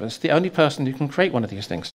verification service, the only person who can create one of these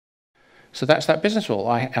things. So that's that business rule.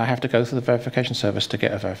 I have to go through the verification service to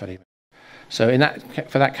get a verified email. So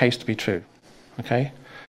for that case to be true. Okay?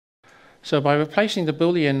 So by replacing the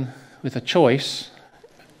Boolean with a choice,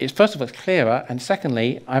 it's first of all clearer, and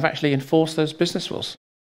secondly, I've actually enforced those business rules.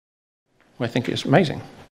 I think it's amazing.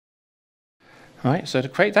 Right? So to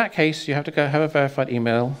create that case, you have to go have a verified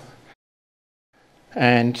email,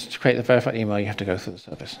 and to create the verified email, you have to go through the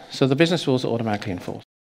service. So the business rules are automatically enforced.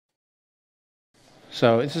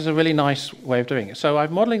 So this is a really nice way of doing it. So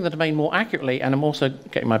I'm modeling the domain more accurately, and I'm also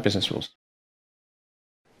getting my business rules.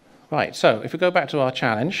 Right, so if we go back to our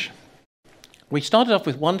challenge, we started off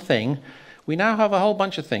with one thing. We now have a whole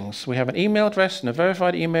bunch of things. We have an email address and a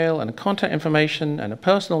verified email and a contact information and a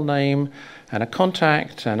personal name and a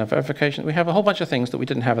contact and a verification. We have a whole bunch of things that we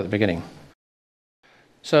didn't have at the beginning.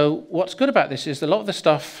 So what's good about this is a lot of the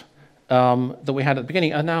stuff that we had at the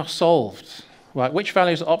beginning are now solved. Right? Which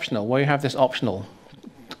values are optional? Well, you have this optional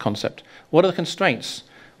concept. What are the constraints?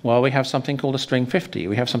 Well, we have something called a string 50.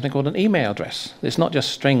 We have something called an email address. It's not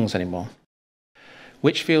just strings anymore.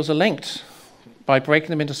 Which fields are linked? By breaking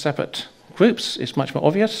them into separate groups, it's much more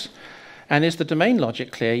obvious. And is the domain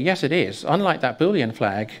logic clear? Yes, it is. Unlike that Boolean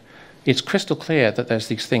flag, it's crystal clear that there's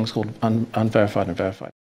these things called unverified and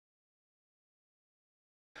verified.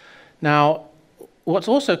 Now, what's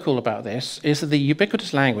also cool about this is that the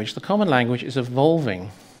ubiquitous language, the common language, is evolving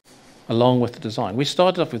along with the design. We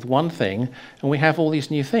started off with one thing, and we have all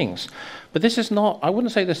these new things. But this is not, I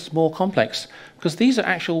wouldn't say this is more complex, because these are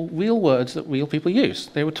actual real words that real people use.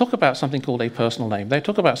 They would talk about something called a personal name. They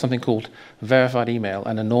talk about something called verified email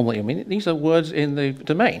and a normal email. These are words in the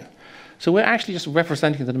domain. So we're actually just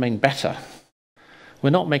representing the domain better. We're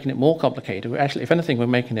not making it more complicated. We're actually, if anything, we're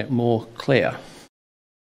making it more clear.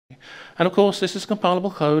 And of course, this is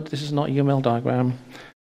compilable code. This is not a UML diagram.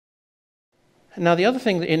 Now, the other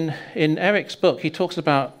thing, in Eric's book, he talks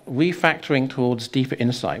about refactoring towards deeper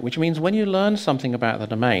insight, which means when you learn something about the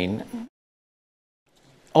domain,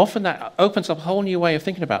 often that opens up a whole new way of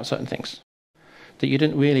thinking about certain things that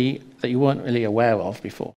you weren't really aware of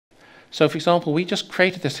before. So, for example, we just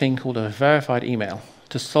created this thing called a verified email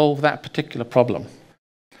to solve that particular problem.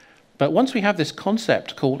 But once we have this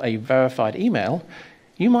concept called a verified email,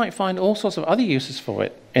 you might find all sorts of other uses for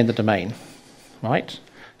it in the domain, right?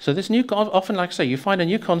 So this new, often, like I say, you find a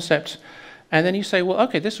new concept, and then you say, well,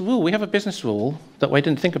 okay, this rule, we have a business rule that we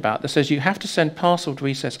didn't think about that says you have to send password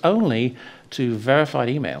resets only to verified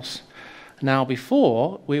emails. Now,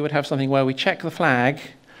 before, we would have something where we check the flag,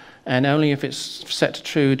 and only if it's set to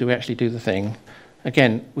true do we actually do the thing.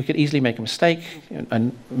 Again, we could easily make a mistake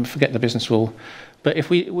and forget the business rule. But if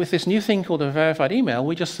we, with this new thing called a verified email,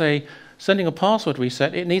 we just say, sending a password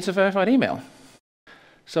reset, it needs a verified email.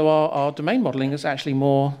 So our domain modeling is actually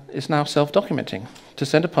is now self-documenting. To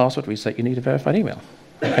send a password reset, you need a verified email.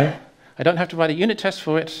 Okay? I don't have to write a unit test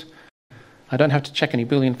for it. I don't have to check any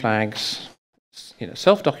Boolean flags. It's,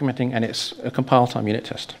 self-documenting, and it's a compile time unit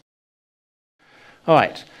test. All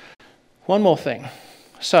right, one more thing.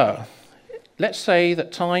 So let's say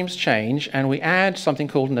that times change, and we add something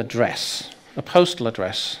called an address, a postal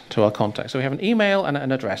address to our contact. So we have an email and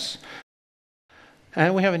an address.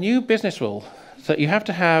 And we have a new business rule that you have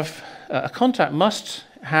to have, a contact must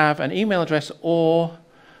have an email address or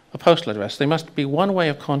a postal address. There must be one way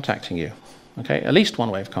of contacting you, okay? At least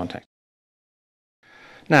one way of contacting.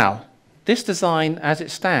 Now, this design as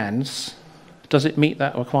it stands, does it meet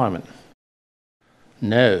that requirement?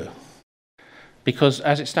 No. Because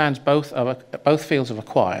as it stands, both fields are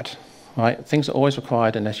required, right? Things are always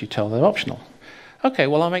required unless you tell they're optional. Okay,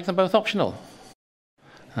 well, I'll make them both optional.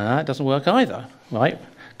 It doesn't work either, right?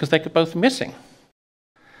 Because they could both be missing.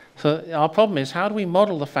 So our problem is, how do we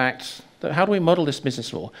model this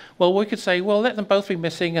business rule? Well, we could say, well, let them both be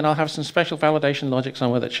missing, and I'll have some special validation logic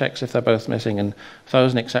somewhere that checks if they're both missing and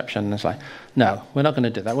throws an exception. And it's like, no, we're not going to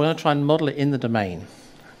do that. We're going to try and model it in the domain.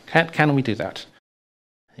 Can we do that?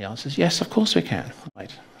 The answer is yes, of course we can.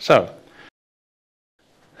 Right. So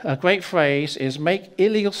a great phrase is make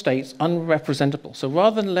illegal states unrepresentable. So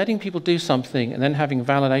rather than letting people do something and then having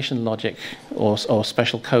validation logic or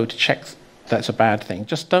special code to check that's a bad thing,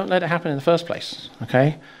 just don't let it happen in the first place.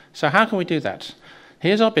 Okay? So how can we do that?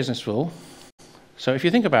 Here's our business rule. So if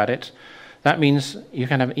you think about it, that means you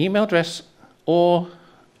can have an email address or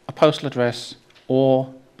a postal address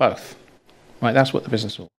or both. Right? That's what the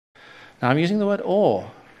business rule. Now I'm using the word or.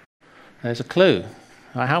 There's a clue.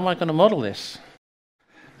 How am I going to model this?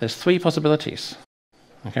 There's three possibilities.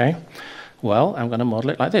 Okay? Well, I'm going to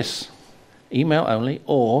model it like this. Email only,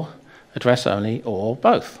 or address only, or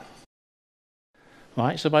both.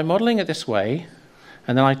 Right? So by modeling it this way,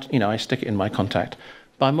 and then I stick it in my contact.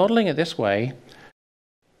 By modeling it this way,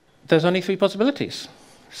 there's only three possibilities.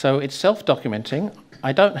 So it's self-documenting.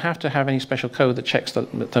 I don't have to have any special code that checks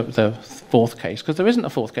the fourth case, because there isn't a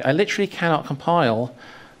fourth case. I literally cannot compile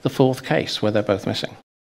the fourth case where they're both missing.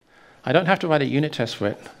 I don't have to write a unit test for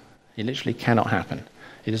it. It literally cannot happen.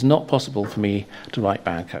 It is not possible for me to write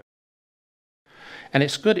bad code. And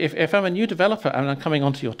it's good if I'm a new developer and I'm coming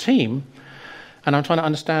onto your team and I'm trying to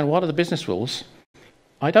understand what are the business rules,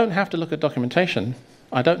 I don't have to look at documentation.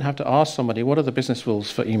 I don't have to ask somebody what are the business rules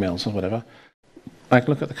for emails or whatever. I can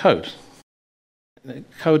look at the code. The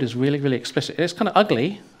code is really, really explicit. It's kind of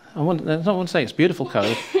ugly. I don't want to say it's beautiful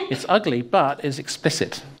code. It's ugly, but it's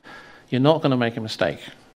explicit. You're not going to make a mistake.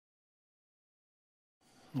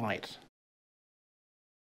 Right.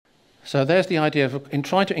 So there's the idea of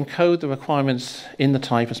trying to encode the requirements in the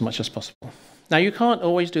type as much as possible. Now, you can't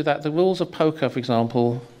always do that. The rules of poker, for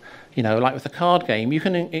example, like with the card game, you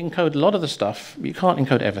can encode a lot of the stuff. You can't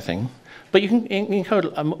encode everything, but you can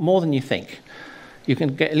encode more than you think. You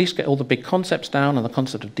can at least get all the big concepts down and the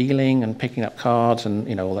concept of dealing and picking up cards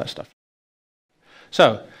and all that stuff.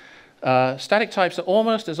 So static types are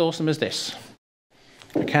almost as awesome as this.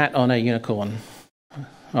 A cat on a unicorn.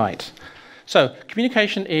 Right. So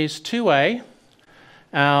communication is two-way.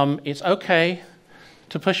 It's okay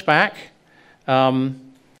to push back. A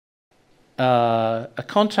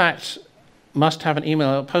contact must have an email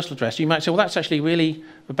or postal address. You might say, well, that's actually really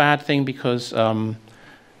a bad thing because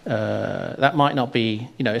that might not be,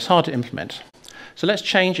 it's hard to implement. So let's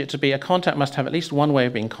change it to be a contact must have at least one way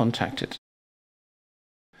of being contacted.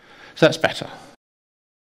 So that's better.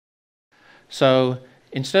 So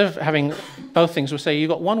instead of having both things, we'll say you've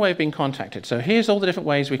got one way of being contacted. So here's all the different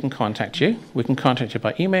ways we can contact you. We can contact you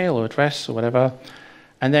by email or address or whatever.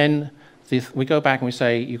 And then we go back and we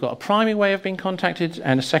say you've got a primary way of being contacted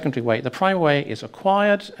and a secondary way. The primary way is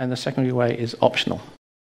required and the secondary way is optional.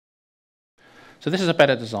 So this is a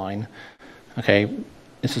better design. Okay,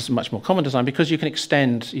 this is a much more common design because you can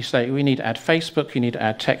extend. You say we need to add Facebook, you need to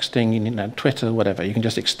add texting, you need to add Twitter, whatever. You can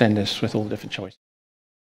just extend this with all the different choices.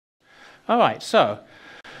 All right, so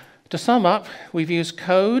to sum up, we've used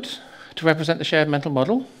code to represent the shared mental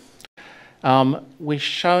model. We've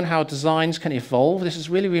shown how designs can evolve. This is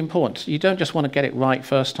really, really important. You don't just want to get it right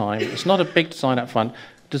first time. It's not a big design up front.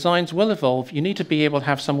 Designs will evolve. You need to be able to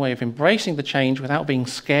have some way of embracing the change without being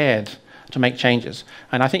scared to make changes.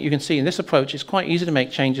 And I think you can see in this approach, it's quite easy to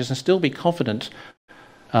make changes and still be confident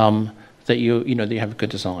that you have a good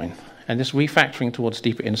design. And this refactoring towards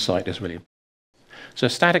deeper insight is really important. So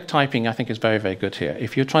static typing, I think, is very, very good here.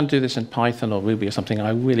 If you're trying to do this in Python or Ruby or something,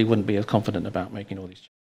 I really wouldn't be as confident about making all these changes.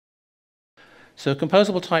 So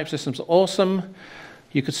composable type systems are awesome.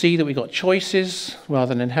 You could see that we got choices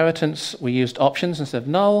rather than inheritance. We used options instead of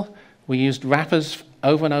null. We used wrappers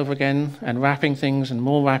over and over again, and wrapping things and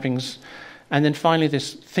more wrappings. And then finally,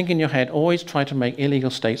 this think in your head, always try to make illegal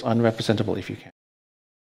states unrepresentable if you can.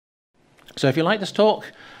 So if you like this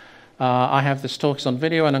talk, I have this talk is on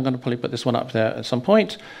video, and I'm going to probably put this one up there at some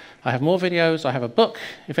point. I have more videos. I have a book.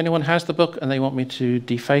 If anyone has the book and they want me to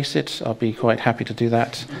deface it, I'll be quite happy to do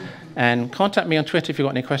that. And contact me on Twitter if you've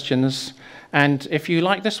got any questions. And if you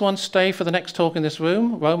like this one, stay for the next talk in this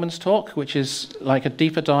room, Roman's talk, which is like a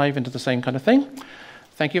deeper dive into the same kind of thing.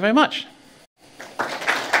 Thank you very much.